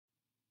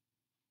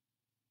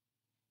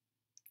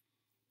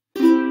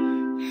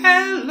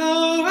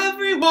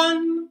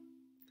everyone!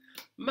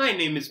 My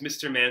name is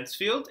Mr.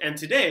 Mansfield, and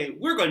today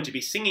we're going to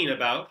be singing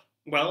about,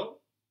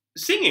 well,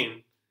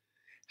 singing.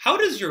 How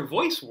does your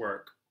voice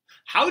work?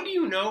 How do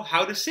you know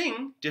how to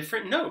sing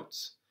different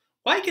notes?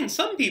 Why can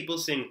some people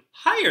sing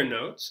higher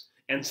notes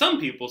and some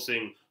people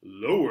sing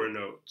lower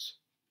notes?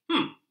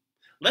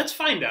 Let's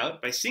find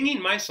out by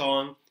singing my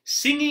song,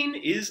 Singing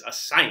is a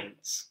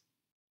Science.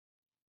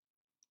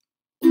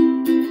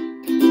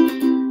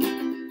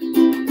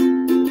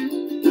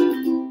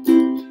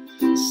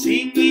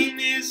 Singing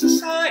is a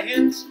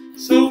science,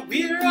 so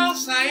we're all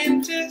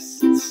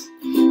scientists.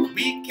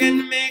 We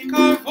can make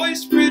our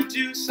voice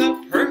produce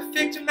a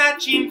perfect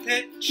matching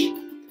pitch.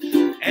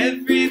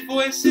 Every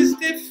voice is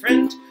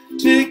different,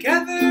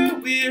 together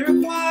we're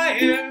a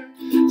choir.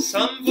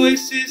 Some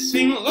voices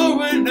sing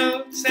lower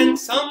notes and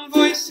some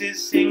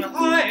voices sing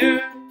higher.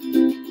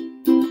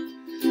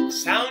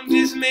 Sound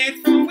is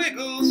made from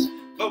wiggles,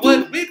 but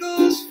what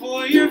wiggles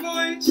for your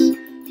voice?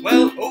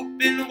 Well,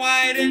 open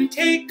wide and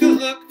take a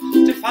look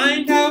to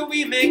find how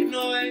we make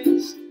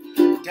noise.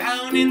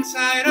 Down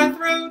inside our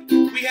throat,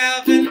 we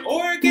have an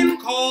organ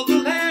called the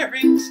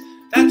larynx.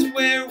 That's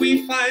where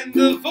we find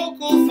the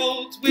vocal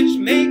folds which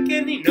make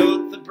any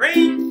note the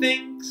brain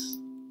thinks.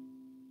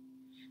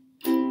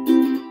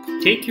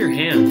 Take your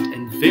hand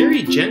and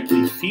very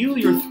gently feel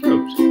your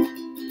throat.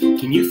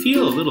 Can you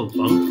feel a little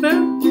bump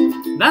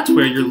there? That's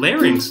where your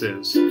larynx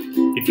is.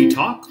 If you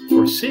talk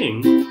or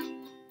sing,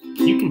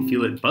 you can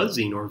feel it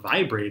buzzing or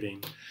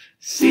vibrating.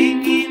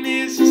 Singing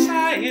is a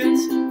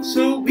science,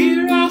 so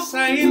we're all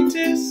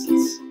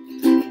scientists.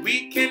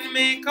 We can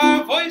make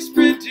our voice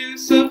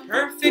produce a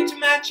perfect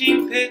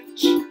matching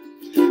pitch.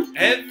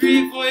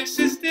 Every voice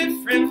is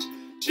different,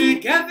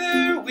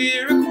 together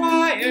we're a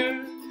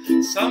choir.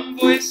 Some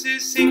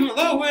voices sing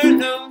lower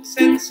notes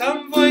and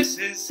some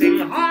voices sing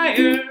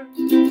higher.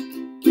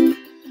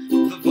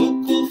 The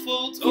vocal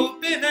folds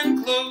open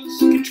and close,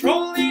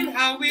 controlling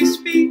how we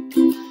speak.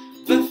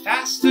 The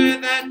faster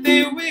that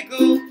they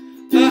wiggle,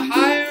 the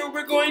higher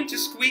we're going to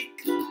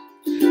squeak.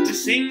 To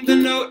sing the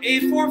note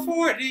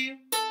A440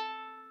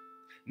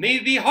 may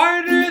be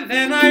harder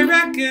than I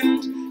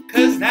reckoned,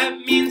 'cause that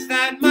means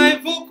that my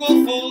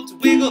vocal folds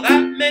wiggle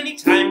that many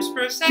times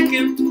per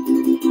second.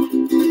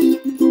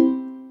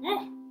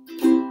 Whoa.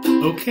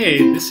 Okay,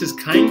 this is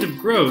kind of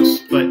gross,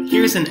 but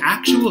here's an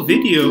actual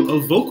video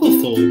of vocal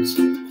folds.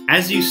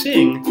 As you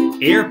sing,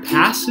 air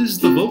passes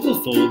the vocal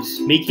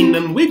folds, making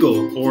them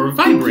wiggle or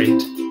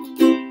vibrate.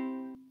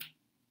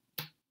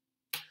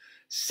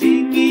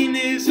 Singing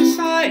is a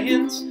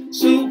science,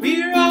 so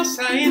we're all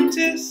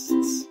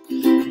scientists.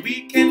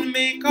 We can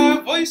make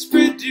our voice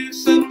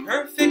produce a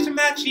perfect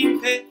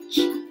matching pitch.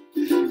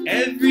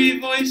 Every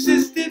voice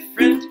is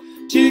different,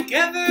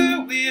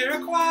 together we're a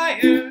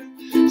choir.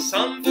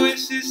 Some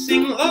voices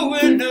sing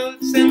lower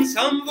notes and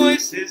some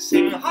voices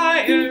sing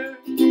higher.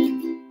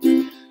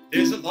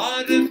 There's a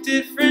lot of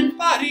different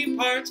body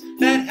parts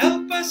that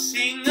help us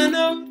sing a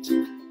note.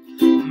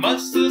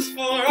 Muscles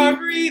for our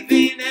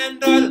breathing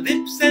and our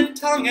lips and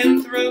tongue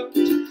and throat.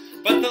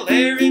 But the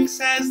larynx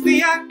has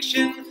the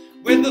action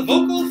where the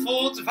vocal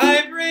folds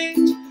vibrate.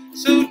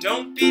 So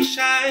don't be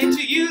shy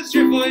to use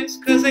your voice,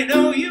 'cause I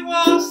know you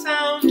all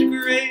sound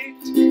great.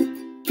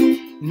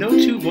 No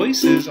two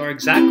voices are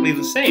exactly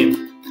the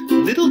same.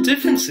 Little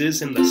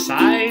differences in the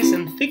size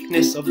and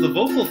thickness of the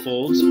vocal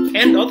folds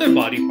and other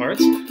body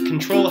parts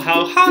control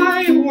how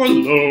high or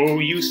low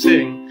you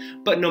sing.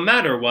 But no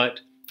matter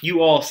what,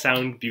 you all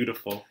sound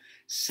beautiful.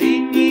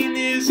 Singing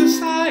is a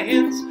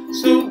science,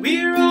 so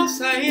we're all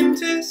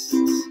scientists.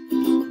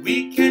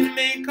 We can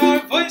make our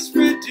voice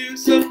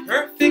produce a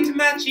perfect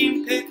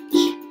matching pitch.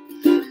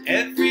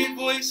 Every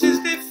voice is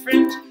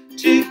different,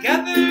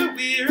 together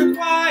we're a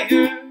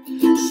choir.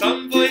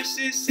 Some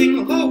voices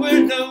sing lower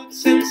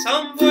notes and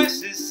some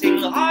voices sing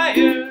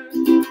higher.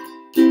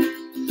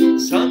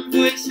 Some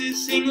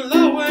voices sing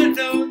lower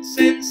notes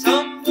and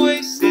some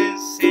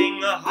voices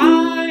sing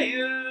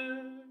higher.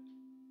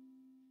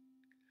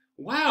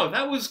 Wow,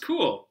 that was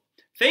cool.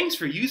 Thanks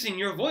for using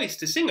your voice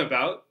to sing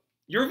about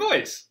your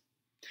voice.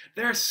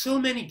 There are so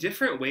many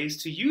different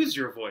ways to use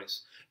your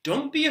voice.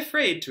 Don't be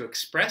afraid to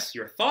express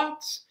your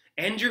thoughts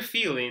and your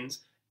feelings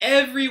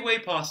every way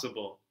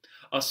possible.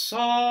 A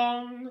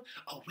song,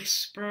 a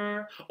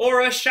whisper, or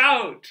a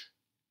shout.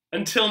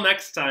 Until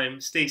next time,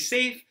 stay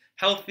safe,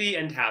 healthy,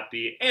 and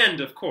happy,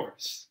 and of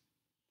course,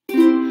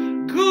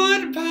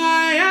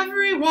 goodbye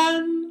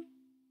everyone!